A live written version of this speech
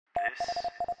This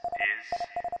is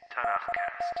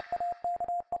Tanakhcast.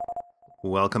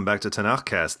 Welcome back to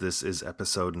Tanakhcast. This is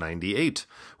episode 98.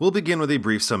 We'll begin with a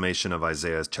brief summation of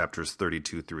Isaiah's chapters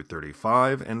 32 through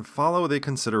 35 and follow with a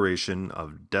consideration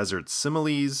of desert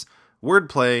similes,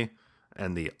 wordplay,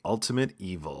 and the ultimate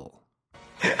evil.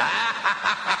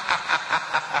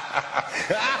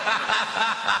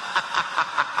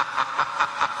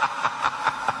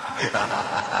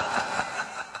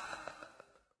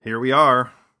 Here we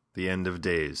are, the end of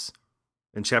days.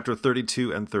 In chapter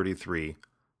 32 and 33,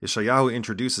 Yeshayahu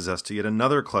introduces us to yet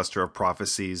another cluster of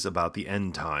prophecies about the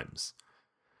end times,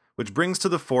 which brings to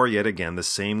the fore yet again the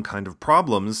same kind of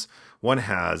problems one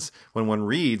has when one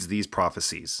reads these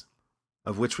prophecies,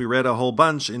 of which we read a whole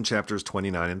bunch in chapters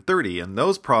 29 and 30, and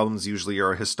those problems usually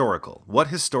are historical. What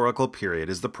historical period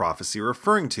is the prophecy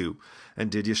referring to,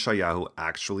 and did Yeshayahu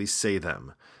actually say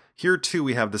them? Here, too,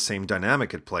 we have the same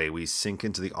dynamic at play. We sink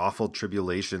into the awful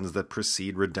tribulations that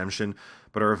precede redemption,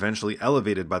 but are eventually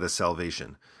elevated by the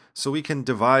salvation. So we can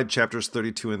divide chapters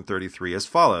 32 and 33 as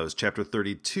follows. Chapter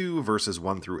 32, verses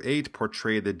 1 through 8,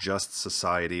 portray the just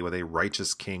society with a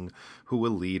righteous king who will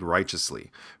lead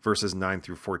righteously. Verses 9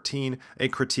 through 14, a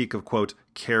critique of, quote,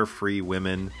 carefree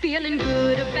women. Feeling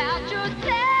good about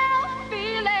yourself,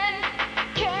 feeling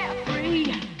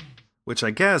carefree. Which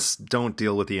I guess don't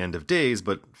deal with the end of days,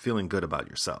 but feeling good about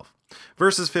yourself.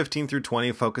 Verses 15 through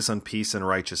 20 focus on peace and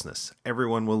righteousness.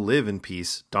 Everyone will live in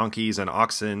peace. Donkeys and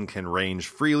oxen can range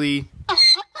freely.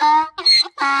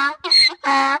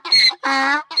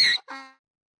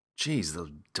 Geez,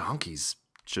 those donkeys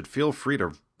should feel free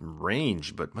to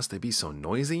range, but must they be so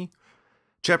noisy?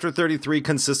 Chapter 33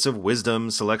 consists of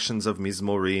wisdom, selections of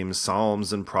Mizmorim,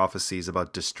 psalms, and prophecies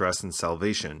about distress and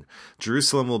salvation.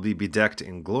 Jerusalem will be bedecked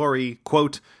in glory.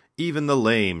 Quote, even the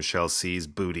lame shall seize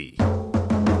booty.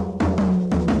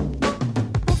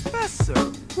 Professor,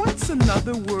 what's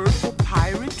another word for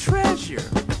pirate treasure?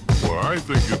 Well, I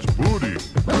think it's booty.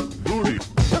 Booty. Booty.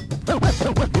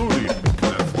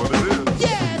 That's what it is.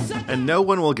 Yes! And no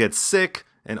one will get sick,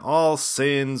 and all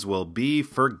sins will be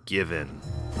forgiven.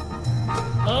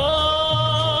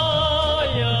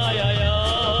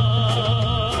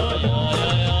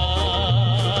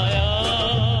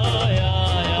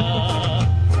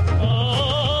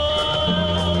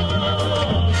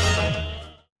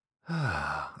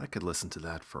 I could listen to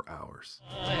that for hours.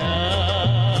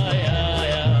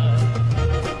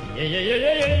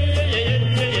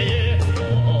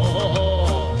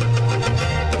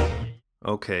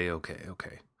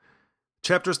 Okay.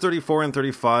 Chapters 34 and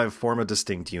 35 form a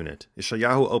distinct unit.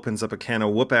 Yeshayahu opens up a can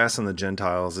of whoop-ass on the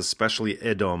Gentiles, especially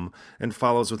Edom, and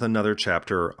follows with another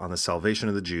chapter on the salvation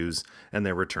of the Jews and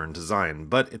their return to Zion.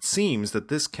 But it seems that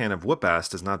this can of whoop-ass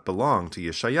does not belong to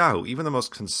Yeshayahu. Even the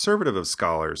most conservative of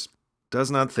scholars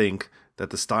does not think that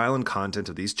the style and content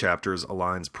of these chapters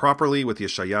aligns properly with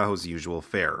Yeshayahu's usual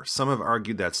fare. Some have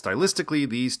argued that stylistically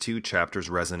these two chapters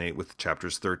resonate with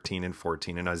chapters 13 and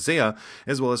 14 in Isaiah,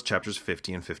 as well as chapters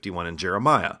 50 and 51 in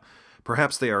Jeremiah.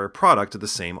 Perhaps they are a product of the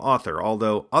same author,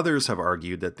 although others have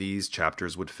argued that these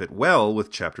chapters would fit well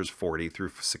with chapters 40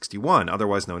 through 61,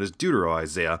 otherwise known as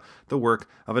Deutero-Isaiah, the work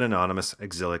of an anonymous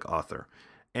exilic author.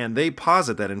 And they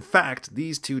posit that, in fact,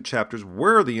 these two chapters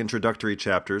were the introductory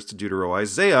chapters to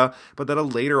Deutero-Isaiah, but that a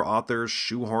later author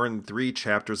shoehorned 3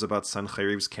 chapters about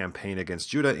Sancherib's campaign against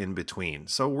Judah in between.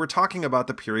 So we're talking about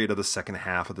the period of the second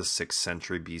half of the 6th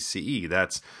century BCE.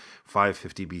 That's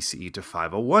 550 BCE to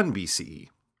 501 BCE.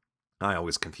 I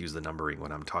always confuse the numbering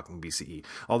when I'm talking BCE,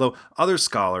 although other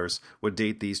scholars would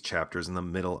date these chapters in the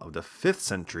middle of the 5th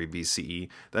century BCE,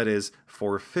 that is,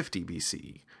 450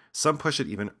 BCE. Some push it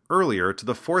even earlier to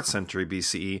the 4th century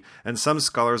BCE, and some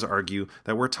scholars argue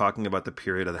that we're talking about the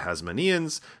period of the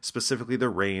Hasmoneans, specifically the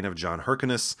reign of John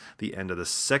Hyrcanus, the end of the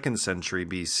 2nd century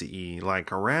BCE,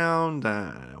 like around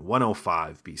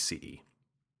 105 BCE.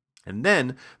 And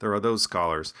then there are those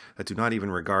scholars that do not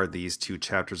even regard these two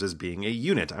chapters as being a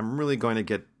unit. I'm really going to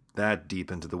get that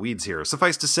deep into the weeds here.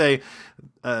 Suffice to say,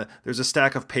 there's a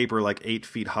stack of paper like 8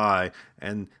 feet high,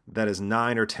 and that is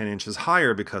 9 or 10 inches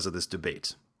higher because of this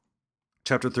debate.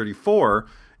 Chapter 34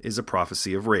 is a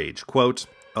prophecy of rage. Quote,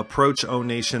 approach, O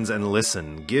nations, and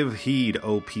listen. Give heed,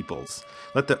 O peoples.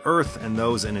 Let the earth and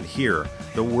those in it hear,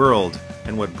 the world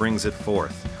and what brings it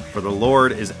forth. For the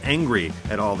Lord is angry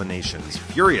at all the nations,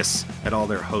 furious at all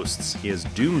their hosts. He has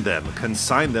doomed them,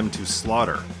 consigned them to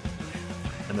slaughter.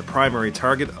 And the primary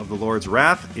target of the Lord's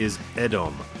wrath is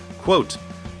Edom. Quote,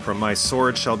 from my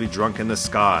sword shall be drunk in the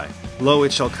sky. Lo,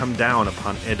 it shall come down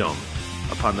upon Edom,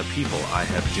 upon the people I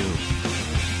have doomed.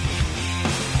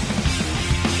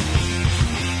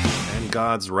 And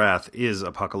God's wrath is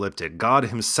apocalyptic. God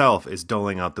himself is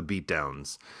doling out the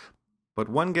beatdowns. But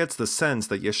one gets the sense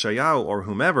that Yeshayahu or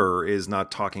whomever is not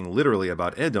talking literally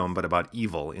about Edom, but about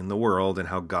evil in the world and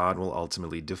how God will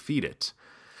ultimately defeat it.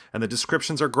 And the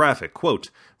descriptions are graphic. Quote,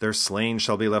 "Their slain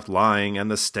shall be left lying,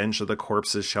 and the stench of the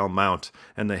corpses shall mount,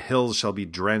 and the hills shall be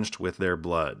drenched with their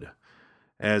blood."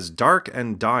 As dark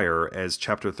and dire as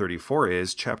chapter 34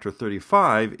 is, chapter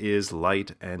 35 is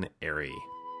light and airy.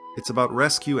 It's about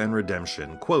rescue and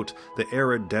redemption. Quote, "The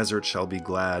arid desert shall be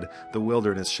glad, the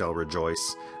wilderness shall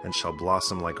rejoice, and shall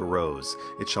blossom like a rose.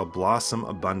 It shall blossom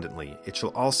abundantly. It shall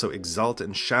also exult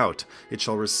and shout. It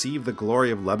shall receive the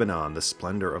glory of Lebanon, the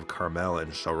splendor of Carmel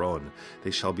and Sharon.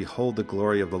 They shall behold the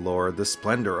glory of the Lord, the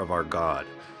splendor of our God."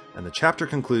 And the chapter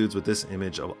concludes with this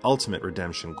image of ultimate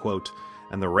redemption. Quote,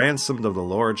 "And the ransomed of the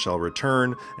Lord shall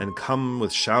return, and come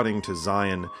with shouting to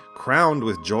Zion. Crowned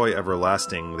with joy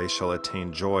everlasting, they shall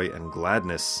attain joy and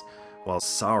gladness, while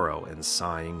sorrow and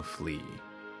sighing flee."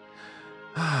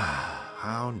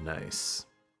 How nice.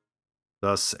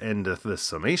 Thus endeth the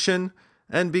summation,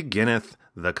 and beginneth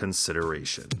the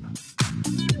consideration.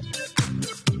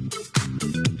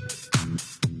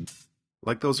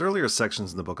 Like those earlier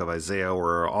sections in the book of Isaiah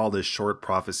where all the short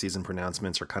prophecies and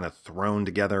pronouncements are kind of thrown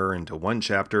together into one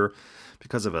chapter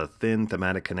because of a thin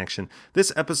thematic connection,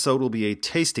 this episode will be a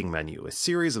tasting menu, a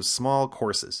series of small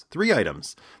courses, 3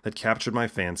 items that captured my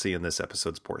fancy in this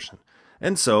episode's portion.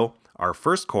 And so, our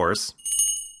first course,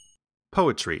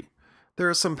 poetry. There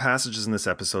are some passages in this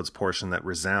episode's portion that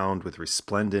resound with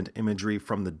resplendent imagery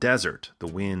from the desert, the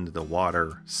wind, the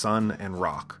water, sun, and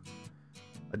rock.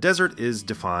 A desert is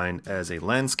defined as a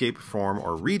landscape, form,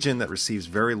 or region that receives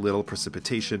very little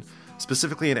precipitation,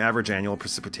 specifically an average annual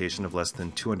precipitation of less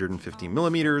than 250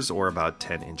 millimeters, or about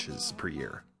 10 inches per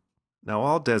year. Now,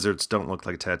 all deserts don't look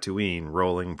like Tatooine,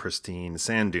 rolling, pristine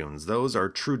sand dunes. Those are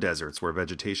true deserts where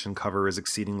vegetation cover is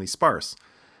exceedingly sparse.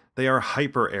 They are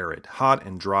hyper-arid, hot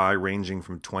and dry, ranging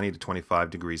from 20 to 25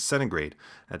 degrees centigrade.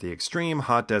 At the extreme,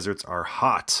 hot deserts are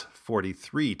hot,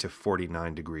 43 to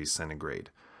 49 degrees centigrade.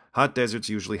 Hot deserts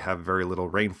usually have very little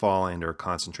rainfall and are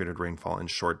concentrated rainfall in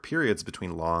short periods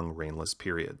between long, rainless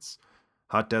periods.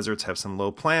 Hot deserts have some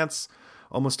low plants.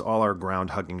 Almost all are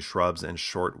ground-hugging shrubs and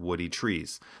short, woody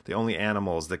trees. The only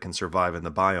animals that can survive in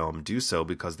the biome do so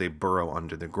because they burrow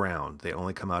under the ground. They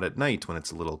only come out at night when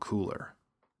it's a little cooler.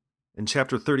 In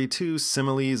chapter 32,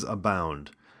 similes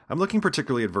abound. I'm looking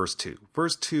particularly at verse 2.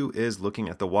 Verse 2 is looking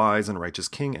at the wise and righteous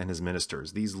king and his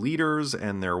ministers. These leaders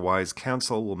and their wise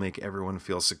counsel will make everyone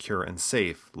feel secure and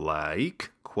safe,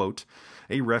 like, quote,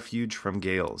 "a refuge from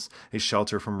gales, a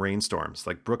shelter from rainstorms,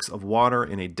 like brooks of water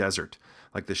in a desert,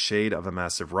 like the shade of a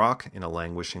massive rock in a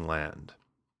languishing land."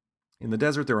 In the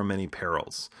desert there are many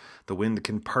perils. The wind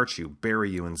can parch you, bury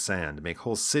you in sand, make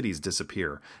whole cities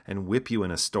disappear, and whip you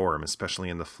in a storm, especially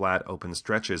in the flat, open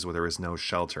stretches where there is no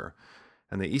shelter.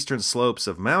 And the eastern slopes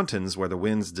of mountains where the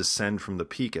winds descend from the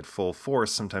peak at full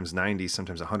force, sometimes 90,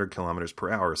 sometimes 100 kilometers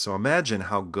per hour. So imagine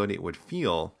how good it would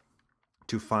feel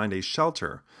to find a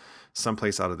shelter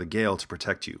someplace out of the gale to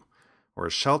protect you, or a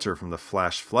shelter from the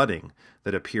flash flooding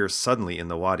that appears suddenly in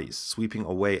the wadis, sweeping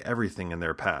away everything in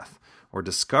their path, or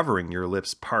discovering your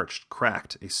lips parched,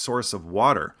 cracked, a source of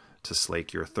water to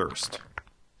slake your thirst.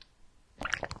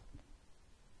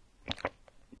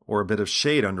 Or a bit of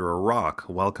shade under a rock,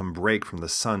 a welcome break from the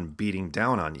sun beating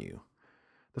down on you.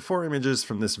 The 4 images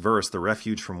from this verse, the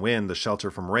refuge from wind, the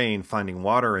shelter from rain, finding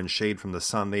water, and shade from the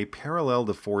sun, they parallel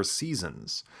the 4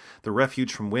 seasons. The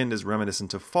refuge from wind is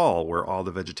reminiscent of fall, where all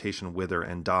the vegetation wither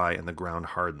and die and the ground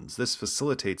hardens. This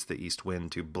facilitates the east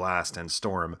wind to blast and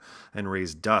storm and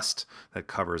raise dust that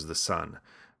covers the sun.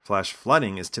 Flash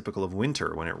flooding is typical of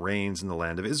winter when it rains in the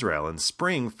land of Israel. In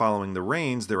spring, following the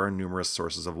rains, there are numerous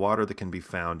sources of water that can be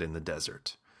found in the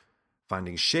desert.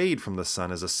 Finding shade from the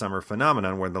sun is a summer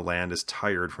phenomenon where the land is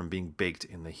tired from being baked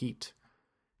in the heat.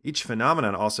 Each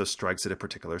phenomenon also strikes at a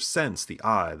particular sense, the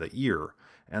eye, the ear,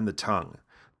 and the tongue.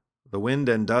 The wind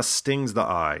and dust stings the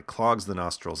eye, clogs the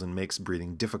nostrils, and makes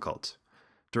breathing difficult.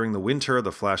 During the winter,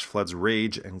 the flash floods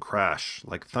rage and crash,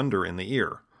 like thunder in the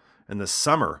ear. In the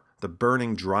summer, the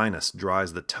burning dryness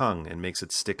dries the tongue and makes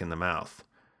it stick in the mouth.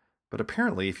 But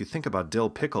apparently, if you think about dill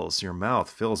pickles, your mouth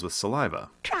fills with saliva.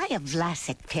 Try a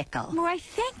Vlasic pickle. Why,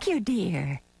 thank you,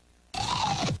 dear.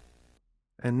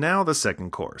 And now the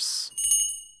second course.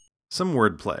 Some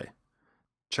wordplay.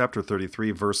 Chapter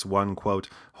 33, verse 1, quote,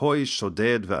 "Hoi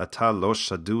shoded ve'ata lo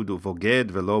shadud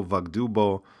uvoged ve'lo vagdu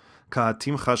bo,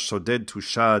 ka'atimcha shoded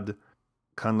tushad,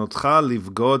 kanotcha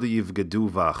livgod yivgedu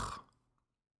vach."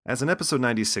 As in episode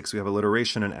 96, we have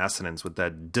alliteration and assonance with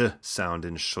that d sound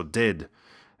in shoded,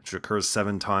 which occurs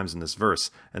 7 times in this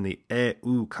verse, and the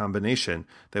e-u combination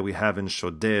that we have in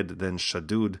shoded, then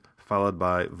shadud, followed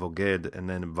by voged, and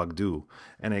then vagdu,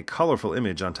 and a colorful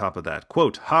image on top of that.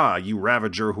 Quote, "Ha, you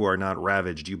ravager who are not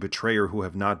ravaged, you betrayer who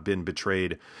have not been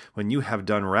betrayed. When you have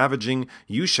done ravaging,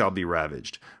 you shall be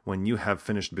ravaged. When you have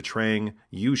finished betraying,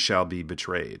 you shall be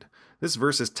betrayed." This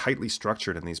verse is tightly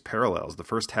structured in these parallels, the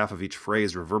first half of each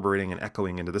phrase reverberating and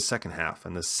echoing into the second half,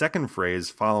 and the second phrase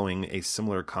following a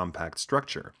similar compact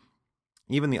structure.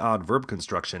 Even the odd verb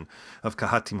construction of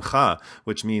kahatimcha,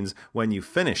 which means when you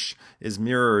finish, is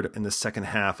mirrored in the second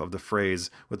half of the phrase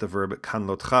with the verb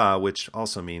kanlotcha, which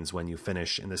also means when you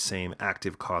finish, in the same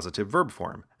active causative verb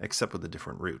form, except with a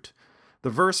different root. The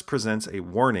verse presents a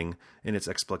warning in its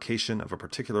explication of a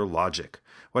particular logic.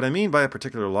 What I mean by a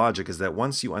particular logic is that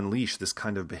once you unleash this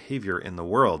kind of behavior in the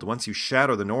world, once you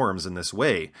shatter the norms in this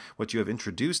way, what you have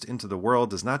introduced into the world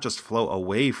does not just flow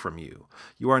away from you.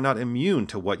 You are not immune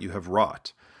to what you have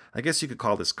wrought. I guess you could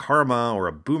call this karma, or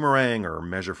a boomerang, or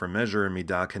measure for measure,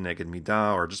 midah keneged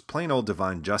midah, or just plain old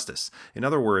divine justice. In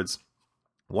other words,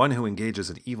 one who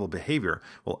engages in evil behavior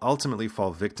will ultimately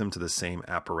fall victim to the same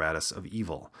apparatus of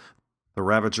evil. The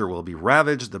ravager will be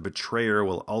ravaged, the betrayer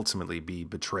will ultimately be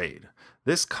betrayed.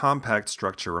 This compact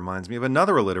structure reminds me of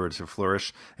another alliterative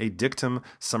flourish, a dictum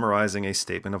summarizing a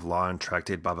statement of law in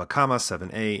Tractate Bava Kama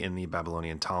 7a in the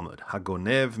Babylonian Talmud,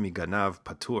 Hagonev miganav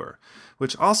patur,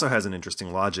 which also has an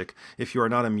interesting logic. If you are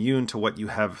not immune to what you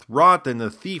have wrought, then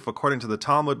the thief, according to the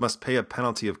Talmud, must pay a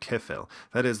penalty of kefel.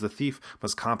 That is, the thief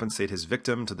must compensate his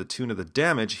victim to the tune of the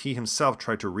damage he himself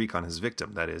tried to wreak on his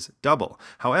victim, that is, double.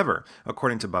 However,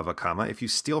 according to Bava Kama, if you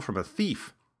steal from a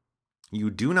thief, you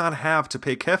do not have to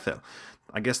pay kefel.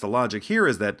 I guess the logic here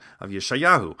is that of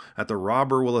Yeshayahu, that the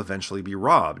robber will eventually be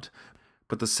robbed.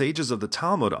 But the sages of the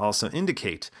Talmud also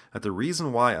indicate that the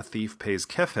reason why a thief pays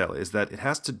kefel is that it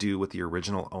has to do with the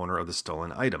original owner of the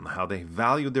stolen item, how they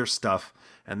valued their stuff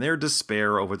and their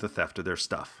despair over the theft of their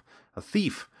stuff. A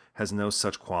thief has no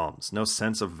such qualms, no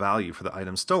sense of value for the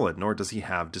item stolen, nor does he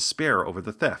have despair over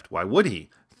the theft. Why would he?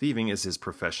 Thieving is his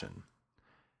profession.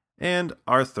 And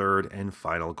our third and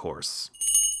final course.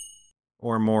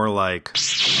 Or more like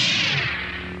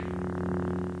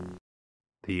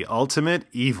the ultimate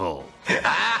evil.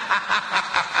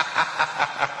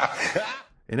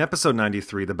 In episode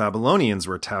 93, the Babylonians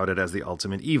were touted as the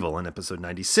ultimate evil. In episode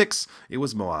 96, it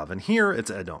was Moab, and here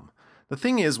it's Edom. The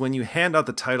thing is, when you hand out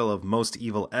the title of most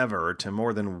evil ever to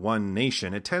more than one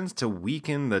nation, it tends to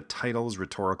weaken the title's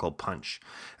rhetorical punch.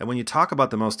 And when you talk about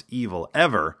the most evil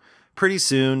ever, pretty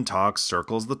soon talk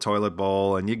circles the toilet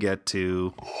bowl and you get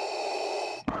to...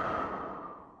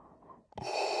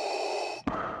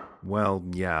 Well,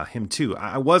 yeah, him too.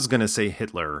 I was going to say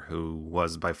Hitler, who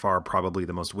was by far probably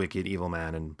the most wicked evil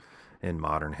man in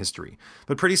modern history.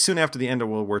 But pretty soon after the end of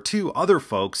World War II, other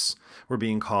folks were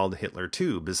being called Hitler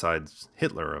too, besides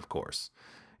Hitler, of course.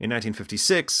 In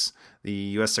 1956, the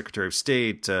U.S. Secretary of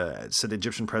State said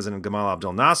Egyptian President Gamal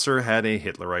Abdel Nasser had a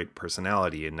Hitlerite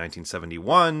personality. In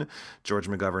 1971, George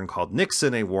McGovern called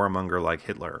Nixon a warmonger like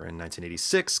Hitler. In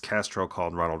 1986, Castro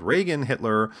called Ronald Reagan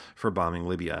Hitler for bombing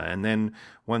Libya. And then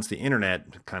once the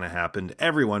internet kind of happened,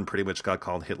 everyone pretty much got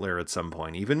called Hitler at some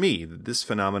point, even me. This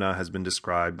phenomena has been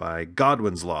described by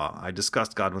Godwin's Law. I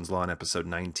discussed Godwin's Law in episode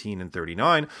 19 and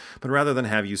 39, but rather than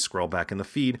have you scroll back in the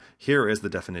feed, here is the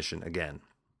definition again.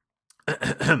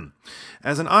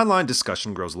 As an online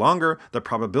discussion grows longer, the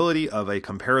probability of a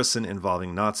comparison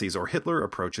involving Nazis or Hitler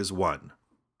approaches 1.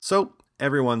 So,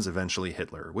 everyone's eventually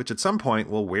Hitler, which at some point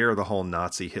will wear the whole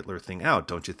Nazi-Hitler thing out,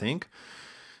 don't you think?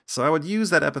 So I would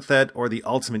use that epithet or the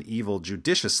ultimate evil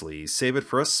judiciously, save it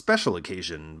for a special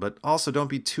occasion, but also don't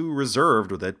be too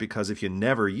reserved with it, because if you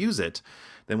never use it,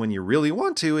 then when you really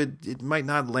want to, it might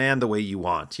not land the way you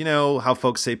want. You know how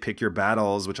folks say pick your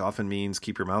battles, which often means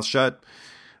keep your mouth shut?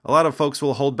 A lot of folks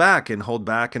will hold back and hold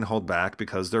back and hold back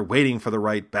because they're waiting for the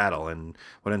right battle. And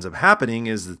what ends up happening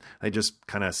is they just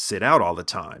kind of sit out all the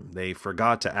time. They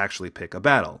forgot to actually pick a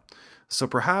battle. So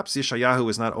perhaps Yeshayahu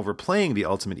is not overplaying the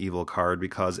ultimate evil card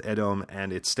because Edom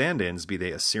and its stand-ins, be they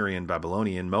Assyrian,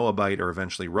 Babylonian, Moabite, or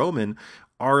eventually Roman,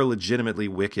 are legitimately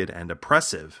wicked and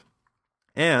oppressive.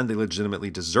 And they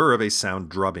legitimately deserve a sound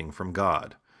drubbing from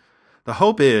God. The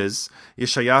hope is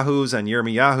Yeshayahu's and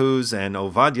Yirmiyahu's and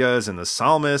Ovadiah's and the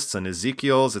psalmists and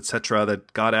Ezekiel's, etc.,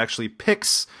 that God actually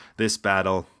picks this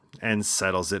battle and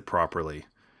settles it properly.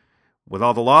 With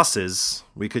all the losses,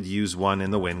 we could use one in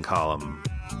the win column.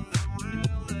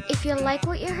 If you like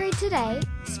what you heard today,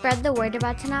 spread the word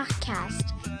about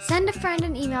TanachCast. Send a friend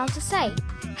an email to say,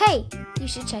 Hey, you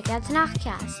should check out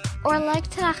Tanakhcast, or like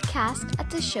Tanakhcast at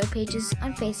the show pages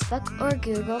on Facebook or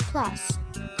Google+.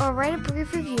 Or write a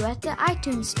brief review at the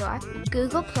iTunes Store,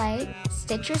 Google Play,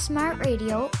 Stitcher Smart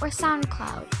Radio, or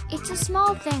SoundCloud. It's a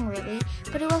small thing really,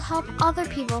 but it will help other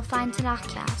people find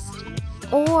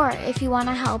Tanakhcast. Or if you want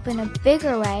to help in a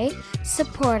bigger way,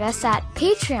 support us at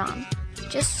Patreon.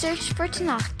 Just search for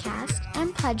Tanakhcast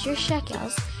and pledge your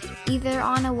shekels, either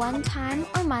on a one-time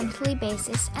or monthly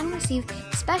basis, and receive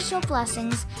special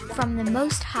blessings from the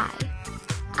Most High.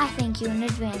 I thank you in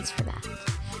advance for that,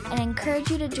 and encourage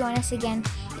you to join us again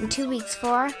in 2 weeks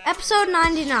for Episode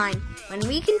 99, when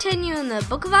we continue in the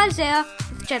book of Isaiah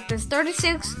with chapters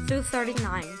 36 through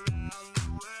 39.